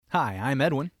Hi, I'm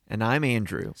Edwin. And I'm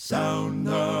Andrew. Sound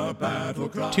the battle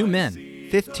cry. 2 men,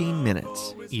 15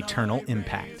 minutes. eternal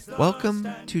impact. Welcome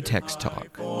to Text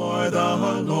Talk. For the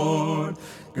Lord,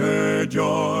 gird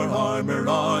your armor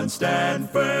on, stand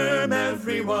firm,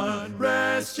 everyone.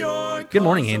 Rest your. Good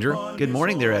morning, Andrew. Good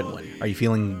morning there, Edwin. Are you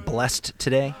feeling blessed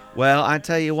today? Well, I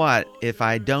tell you what, if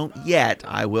I don't yet,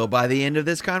 I will by the end of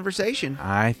this conversation.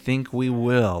 I think we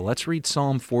will. Let's read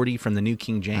Psalm 40 from the New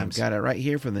King James. I've got it right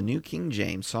here from the New King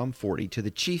James, Psalm 40. To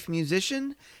the chief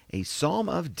musician, a psalm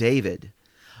of David.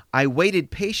 I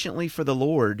waited patiently for the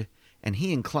Lord, and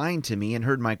he inclined to me and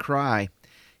heard my cry.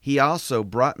 He also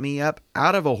brought me up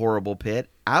out of a horrible pit,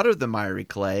 out of the miry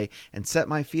clay, and set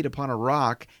my feet upon a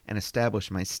rock and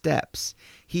established my steps.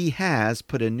 He has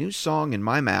put a new song in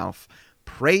my mouth,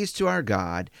 praise to our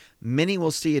God. Many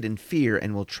will see it in fear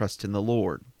and will trust in the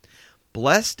Lord.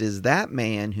 Blessed is that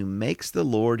man who makes the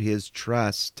Lord his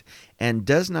trust, and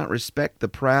does not respect the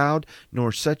proud,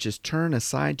 nor such as turn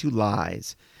aside to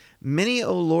lies. Many,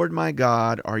 O Lord my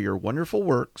God, are your wonderful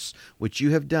works which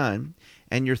you have done,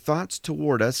 and your thoughts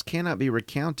toward us cannot be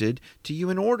recounted to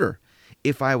you in order.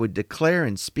 If I would declare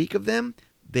and speak of them,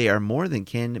 they are more than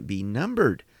can be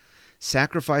numbered.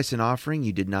 Sacrifice and offering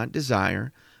you did not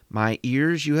desire. My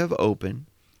ears you have opened.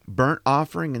 Burnt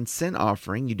offering and sin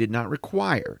offering you did not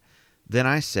require. Then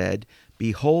I said,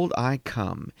 Behold, I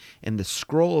come. In the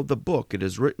scroll of the book it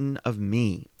is written of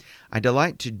me. I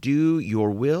delight to do your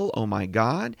will, O my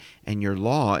God, and your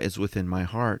law is within my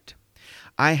heart.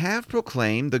 I have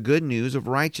proclaimed the good news of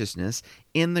righteousness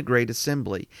in the great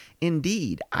assembly.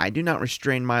 Indeed, I do not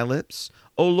restrain my lips.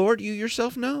 O Lord, you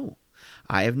yourself know.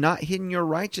 I have not hidden your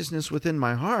righteousness within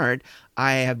my heart.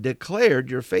 I have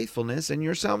declared your faithfulness and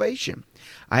your salvation.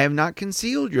 I have not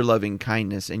concealed your loving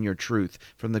kindness and your truth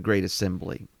from the great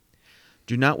assembly.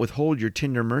 Do not withhold your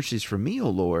tender mercies from me, O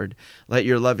Lord. Let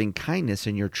your loving kindness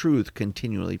and your truth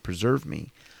continually preserve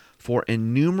me. For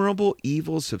innumerable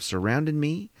evils have surrounded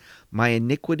me. My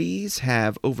iniquities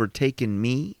have overtaken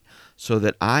me, so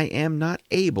that I am not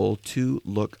able to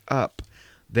look up.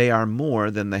 They are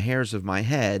more than the hairs of my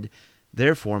head.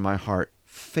 Therefore my heart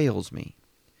fails me.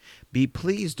 Be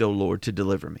pleased, O Lord, to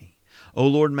deliver me. O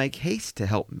Lord, make haste to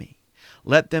help me.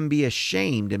 Let them be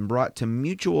ashamed and brought to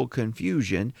mutual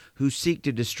confusion who seek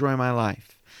to destroy my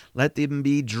life. Let them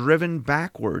be driven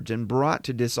backwards and brought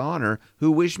to dishonor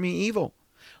who wish me evil.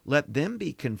 Let them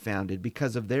be confounded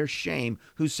because of their shame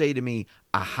who say to me,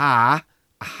 Aha,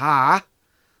 aha.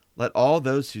 Let all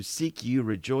those who seek you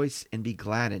rejoice and be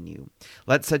glad in you.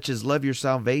 Let such as love your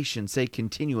salvation say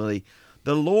continually,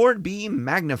 The Lord be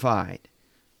magnified.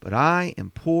 But I am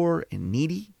poor and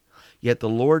needy, yet the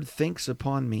Lord thinks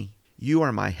upon me. You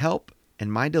are my help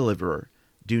and my deliverer.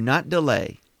 Do not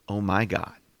delay, O my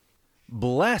God.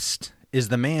 Blessed is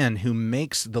the man who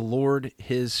makes the Lord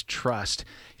his trust.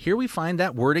 Here we find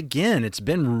that word again. It's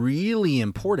been really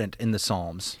important in the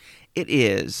Psalms. It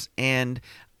is, and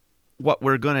what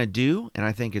we're going to do, and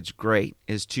I think it's great,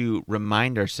 is to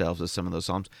remind ourselves of some of those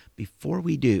Psalms. Before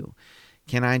we do,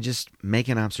 can I just make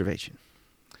an observation?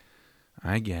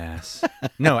 I guess.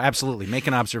 No, absolutely. Make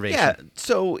an observation. Yeah,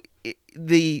 so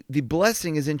the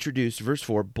blessing is introduced, verse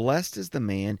 4, Blessed is the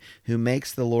man who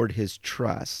makes the Lord his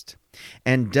trust,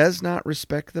 and does not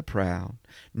respect the proud,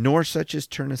 nor such as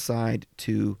turn aside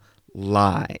to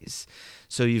lies.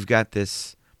 So you've got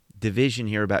this division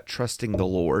here about trusting the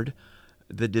Lord,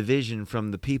 the division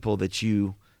from the people that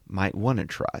you might want to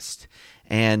trust,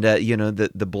 and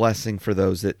the blessing for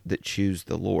those that choose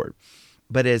the Lord.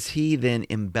 But as he then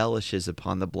embellishes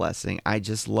upon the blessing, I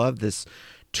just love this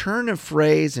turn of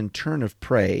phrase and turn of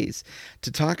praise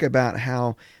to talk about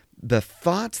how the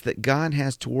thoughts that God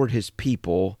has toward his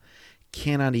people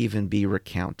cannot even be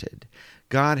recounted.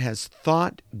 God has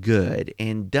thought good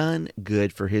and done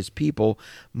good for his people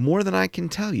more than I can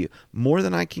tell you, more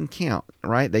than I can count,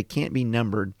 right? They can't be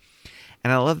numbered.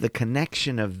 And I love the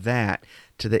connection of that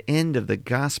to the end of the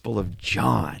Gospel of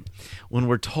John, when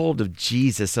we're told of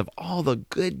Jesus, of all the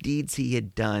good deeds he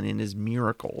had done in his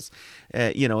miracles.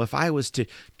 If I was to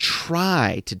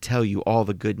try to tell you all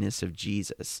the goodness of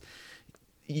Jesus,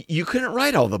 you couldn't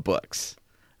write all the books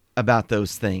about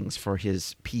those things for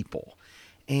his people.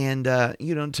 And,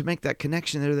 to make that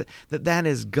connection there, that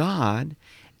is God,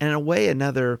 and in a way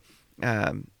another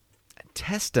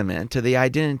testament to the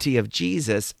identity of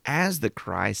Jesus as the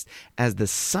Christ, as the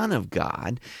Son of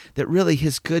God, that really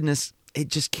his goodness, it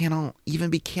just cannot even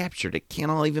be captured. It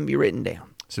cannot even be written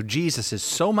down. So Jesus is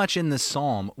so much in this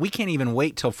psalm, we can't even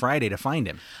wait till Friday to find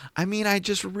him. I mean, I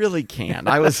just really can't.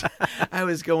 I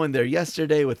was going there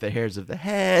yesterday with the hairs of the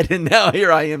head, and now here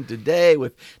I am today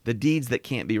with the deeds that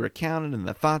can't be recounted and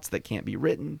the thoughts that can't be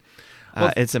written.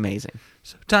 It's amazing.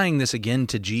 So tying this again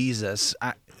to Jesus,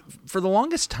 for the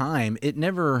longest time, it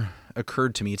never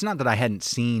occurred to me. It's not that I hadn't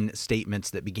seen statements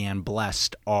that began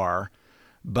 "blessed are,"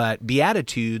 but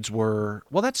Beatitudes were,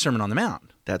 well, that's Sermon on the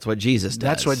Mount. That's what Jesus does.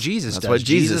 That's what Jesus does. What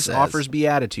Jesus says. offers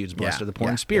Beatitudes. Blessed are the poor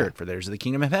in spirit, yeah. for theirs is the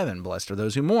kingdom of heaven. Blessed are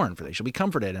those who mourn, for they shall be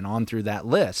comforted, and on through that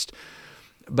list.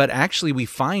 But actually, we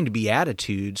find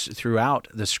Beatitudes throughout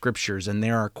the Scriptures, and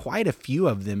there are quite a few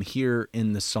of them here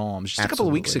in the Psalms. Just a couple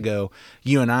of weeks ago,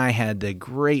 you and I had the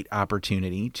great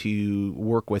opportunity to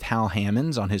work with Hal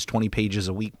Hammonds on his 20 pages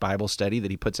a week Bible study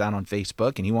that he puts out on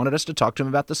Facebook, and he wanted us to talk to him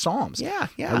about the Psalms. Yeah.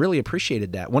 I really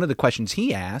appreciated that. One of the questions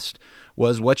he asked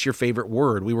was, what's your favorite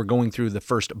word? We were going through the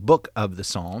first book of the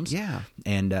Psalms. Yeah.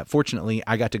 And fortunately,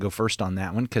 I got to go first on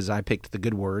that one because I picked the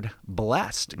good word,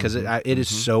 blessed, because it is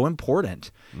so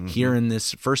important here in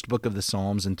this first book of the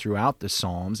Psalms and throughout the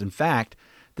Psalms. In fact,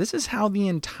 this is how the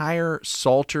entire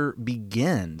Psalter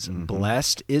begins.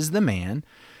 Blessed is the man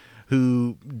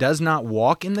who does not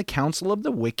walk in the counsel of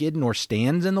the wicked, nor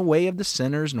stands in the way of the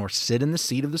sinners, nor sit in the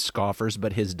seat of the scoffers,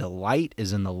 but his delight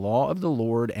is in the law of the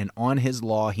Lord, and on his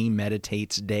law he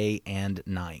meditates day and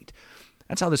night.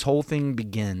 That's how this whole thing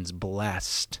begins.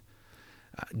 Blessed,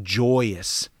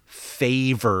 joyous,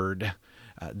 favored.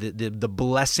 The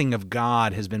blessing of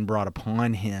God has been brought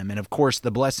upon him. And of course,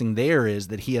 the blessing there is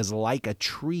that he is like a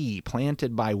tree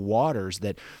planted by waters,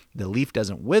 that the leaf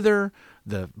doesn't wither,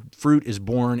 the fruit is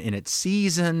born in its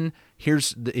season.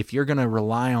 If you're going to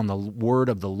rely on the word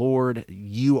of the Lord,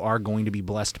 you are going to be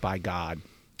blessed by God.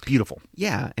 Beautiful.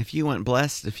 Yeah, if you want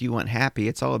blessed, if you want happy,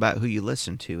 it's all about who you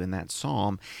listen to in that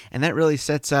psalm. And that really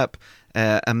sets up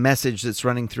a message that's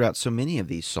running throughout so many of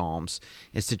these psalms,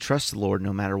 is to trust the Lord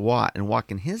no matter what, and walk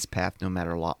in his path no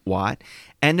matter what,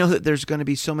 and know that there's going to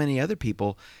be so many other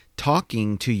people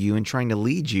talking to you and trying to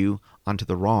lead you onto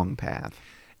the wrong path.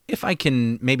 If I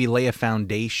can maybe lay a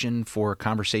foundation for a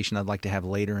conversation I'd like to have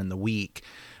later in the week,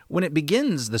 when it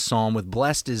begins the psalm with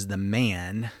blessed is the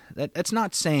man, that's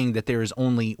not saying that there is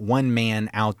only one man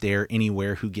out there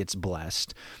anywhere who gets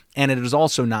blessed. And it is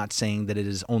also not saying that it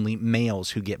is only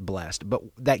males who get blessed. But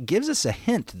that gives us a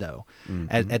hint, though,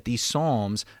 at these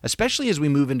psalms, especially as we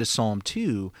move into Psalm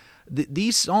 2.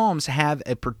 These psalms have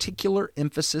a particular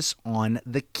emphasis on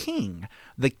the king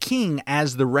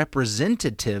as the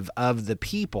representative of the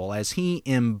people, as he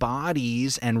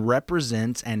embodies and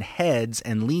represents and heads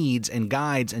and leads and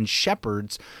guides and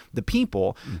shepherds the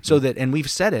people, so that, and we've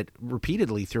said it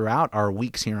repeatedly throughout our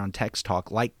weeks here on Text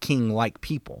Talk, like king, like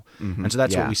people. And so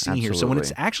that's what we see here. So when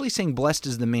it's actually saying blessed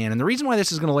is the man, and the reason why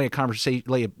this is going to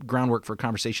lay a groundwork for a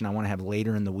conversation I want to have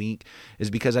later in the week is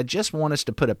because I just want us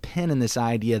to put a pin in this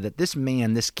idea that this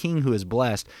man, this king who is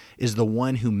blessed, is the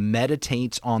one who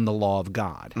meditates on the law of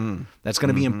God. That's going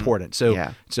to be important.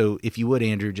 So, so if you would,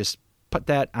 Andrew, just put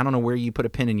that, I don't know where you put a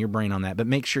pin in your brain on that, but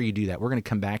make sure you do that. We're going to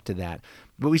come back to that.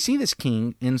 But we see this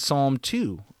king in Psalm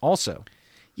 2 also.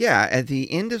 Yeah, at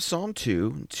the end of Psalm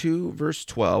 2 verse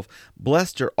 12,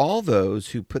 blessed are all those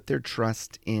who put their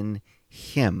trust in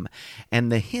him.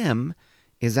 And the him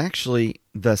is actually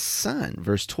the Son.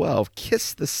 Verse 12,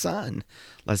 kiss the Son,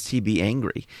 lest he be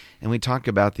angry. And we talk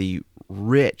about the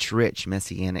rich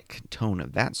messianic tone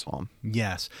of that psalm.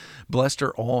 Yes. Blessed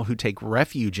are all who take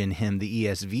refuge in him, the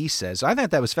ESV says. So I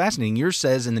thought that was fascinating. Yours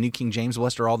says in the New King James,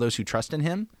 blessed are all those who trust in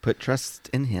him. Put trust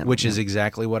in him. Which is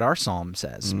exactly what our psalm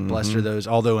says. Blessed are those,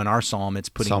 although in our psalm it's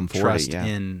putting Psalm 40, trust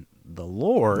in the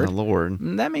Lord. The Lord.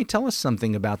 That may tell us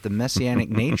something about the messianic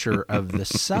nature of the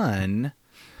Son.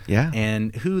 Yeah.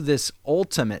 And who this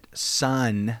ultimate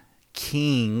Son,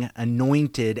 King,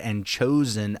 anointed and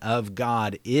chosen of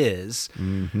God is,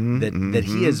 that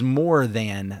he is more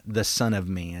than the Son of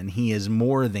Man. He is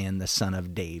more than the Son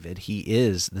of David. He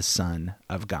is the Son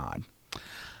of God.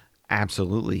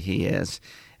 Absolutely, he is.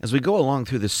 As we go along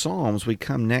through the Psalms, we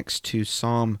come next to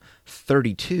Psalm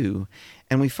 32,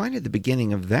 and we find at the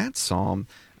beginning of that psalm,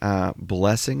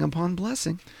 blessing upon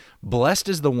blessing. Blessed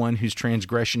is the one whose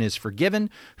transgression is forgiven,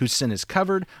 whose sin is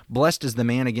covered. Blessed is the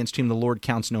man against whom the Lord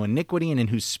counts no iniquity, and in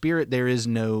whose spirit there is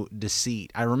no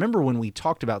deceit. I remember when we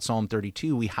talked about Psalm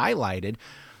 32, we highlighted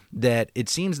that it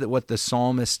seems that what the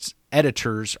psalmist's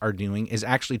editors are doing is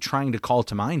actually trying to call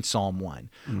to mind Psalm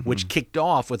 1, which kicked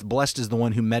off with blessed is the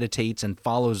one who meditates and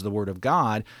follows the word of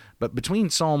God. But between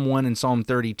Psalm 1 and Psalm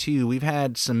 32, we've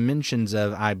had some mentions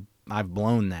of I've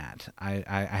blown that. I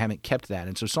haven't kept that.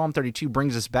 And so Psalm 32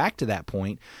 brings us back to that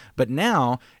point. But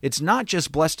now it's not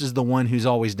just blessed is the one who's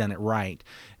always done it right.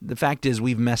 The fact is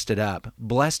we've messed it up.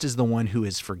 Blessed is the one who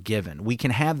is forgiven. We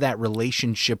can have that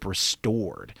relationship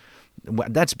restored.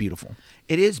 That's beautiful.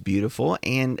 It is beautiful.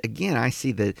 And again, I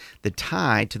see the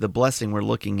tie to the blessing we're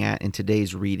looking at in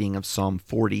today's reading of Psalm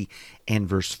 40 and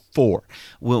verse 4.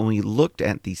 When we looked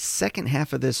at the second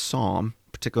half of this psalm,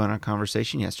 particularly in our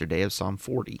conversation yesterday of Psalm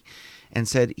 40, and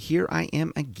said, here I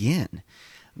am again,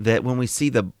 that when we see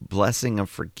the blessing of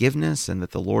forgiveness and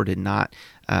that the Lord had not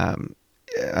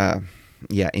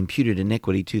imputed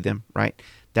iniquity to them, right?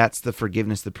 That's the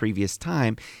forgiveness the previous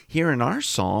time. Here in our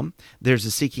psalm, there's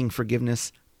a seeking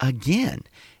forgiveness again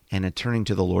and a turning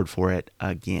to the Lord for it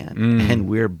again. And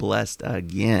we're blessed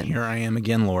again. Here I am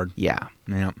again, Lord. Yeah.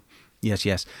 Yeah.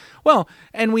 Yes. Well,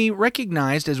 and we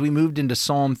recognized as we moved into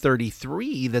Psalm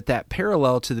 33 that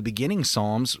parallel to the beginning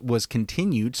Psalms was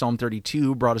continued. Psalm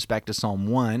 32 brought us back to Psalm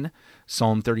 1.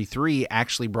 Psalm 33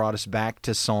 actually brought us back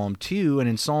to Psalm 2. And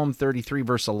in Psalm 33,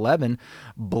 verse 11,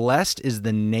 blessed is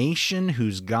the nation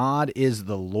whose God is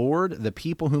the Lord, the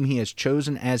people whom he has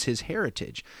chosen as his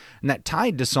heritage. And that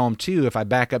tied to Psalm 2, if I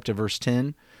back up to verse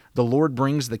 10, the Lord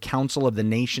brings the counsel of the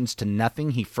nations to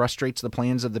nothing. He frustrates the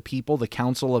plans of the people. The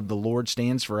counsel of the Lord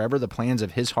stands forever, the plans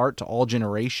of his heart to all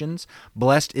generations.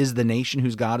 Blessed is the nation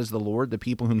whose God is the Lord, the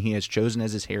people whom he has chosen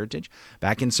as his heritage.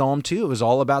 Back in Psalm 2, it was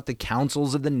all about the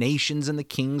counsels of the nations and the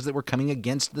kings that were coming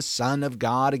against the Son of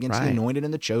God, against the anointed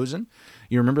and the chosen.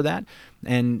 You remember that?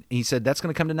 And he said that's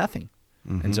going to come to nothing.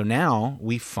 And so now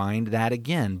we find that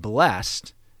again.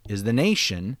 Blessed is the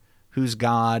nation whose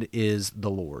God is the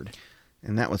Lord.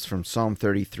 And that was from Psalm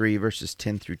 33, verses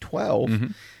 10 through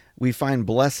 12. We find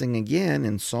blessing again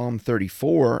in Psalm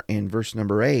 34 and verse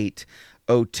number 8.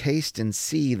 Oh, taste and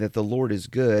see that the Lord is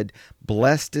good.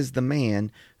 Blessed is the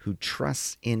man who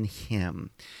trusts in him.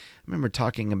 I remember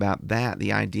talking about that,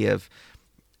 the idea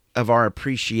of our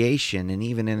appreciation and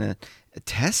even in a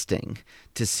testing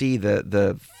to see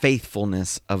the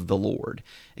faithfulness of the Lord,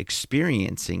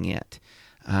 experiencing it.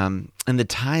 And the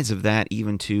ties of that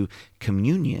even to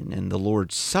communion and the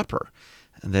Lord's Supper,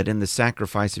 that in the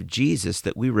sacrifice of Jesus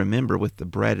that we remember with the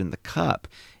bread and the cup,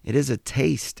 it is a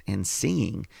taste and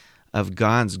seeing of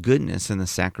God's goodness in the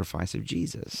sacrifice of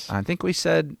Jesus. I think we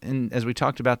said, as we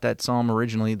talked about that psalm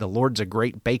originally, the Lord's a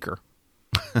great baker.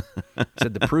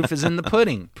 Said the proof is in the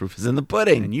pudding. Proof is in the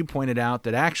pudding. And you pointed out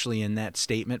that actually in that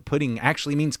statement, pudding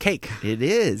actually means cake. It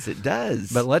is. It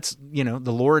does. But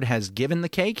the Lord has given the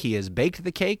cake. He has baked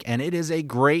the cake, and it is a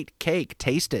great cake.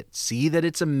 Taste it. See that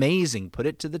it's amazing. Put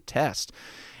it to the test.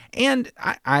 And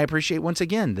I appreciate, once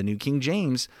again, the New King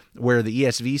James, where the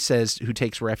ESV says, who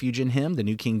takes refuge in him. The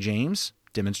New King James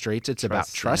demonstrates it's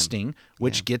about trusting,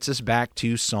 which gets us back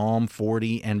to Psalm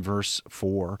 40 and verse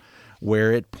 4.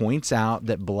 Where it points out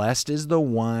that blessed is the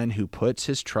one who puts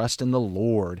his trust in the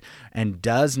Lord and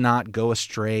does not go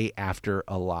astray after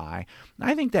a lie.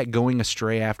 I think that going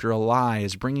astray after a lie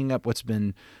is bringing up what's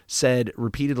been said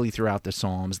repeatedly throughout the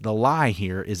Psalms. The lie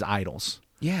here is idols.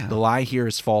 Yeah. The lie here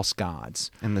is false gods.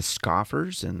 And the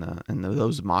scoffers and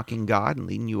those mocking God and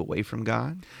leading you away from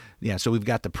God. Yeah, so we've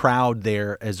got the proud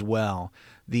there as well.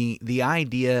 The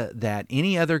idea that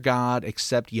any other God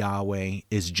except Yahweh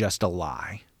is just a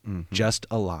lie. Just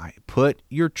a lie. Put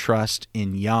your trust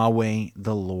in Yahweh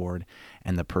the Lord,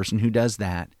 and the person who does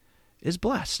that is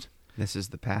blessed. This is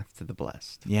the path to the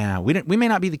blessed. Yeah, we may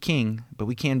not be the king, but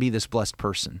we can be this blessed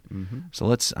person.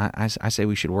 So I say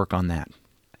we should work on that.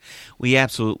 We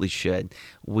absolutely should.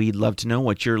 We'd love to know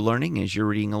what you're learning as you're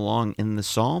reading along in the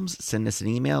Psalms. Send us an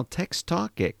email,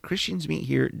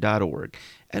 texttalk@christiansmeethere.org.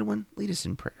 Edwin, lead us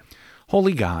in prayer.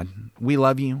 Holy God, we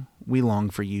love you. We long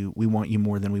for you. We want you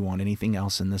more than we want anything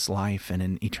else in this life and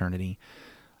in eternity.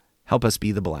 Help us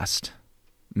be the blessed.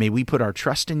 May we put our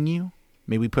trust in you.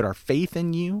 May we put our faith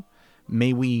in you.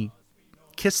 May we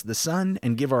kiss the Son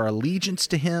and give our allegiance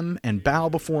to him and bow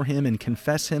before him and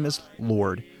confess him as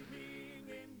Lord.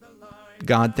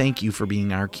 God, thank you for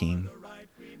being our King.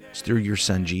 It's through your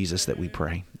Son, Jesus, that we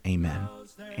pray. Amen.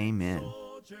 Amen.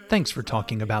 Thanks for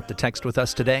talking about the text with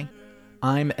us today.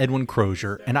 I'm Edwin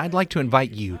Crozier, and I'd like to invite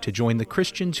you to join the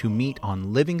Christians who meet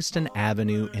on Livingston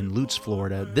Avenue in Lutz,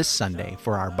 Florida this Sunday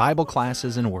for our Bible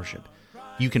classes and worship.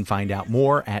 You can find out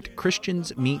more at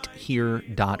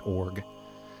christiansmeethere.org.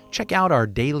 Check out our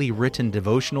daily written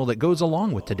devotional that goes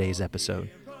along with today's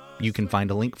episode. You can find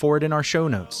a link for it in our show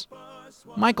notes.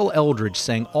 Michael Eldridge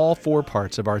sang all 4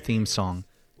 parts of our theme song.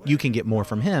 You can get more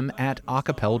from him at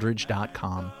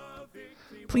acapeldridge.com.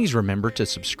 Please remember to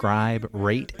subscribe,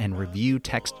 rate, and review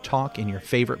Text Talk in your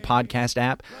favorite podcast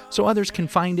app so others can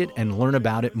find it and learn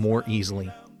about it more easily.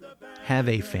 Have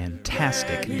a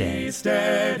fantastic day.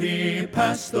 Steady,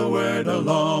 pass the word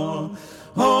along.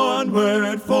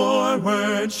 Onward,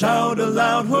 forward, shout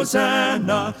aloud,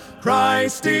 Hosanna!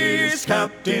 Christ is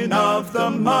captain of the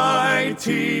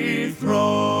mighty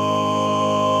throne.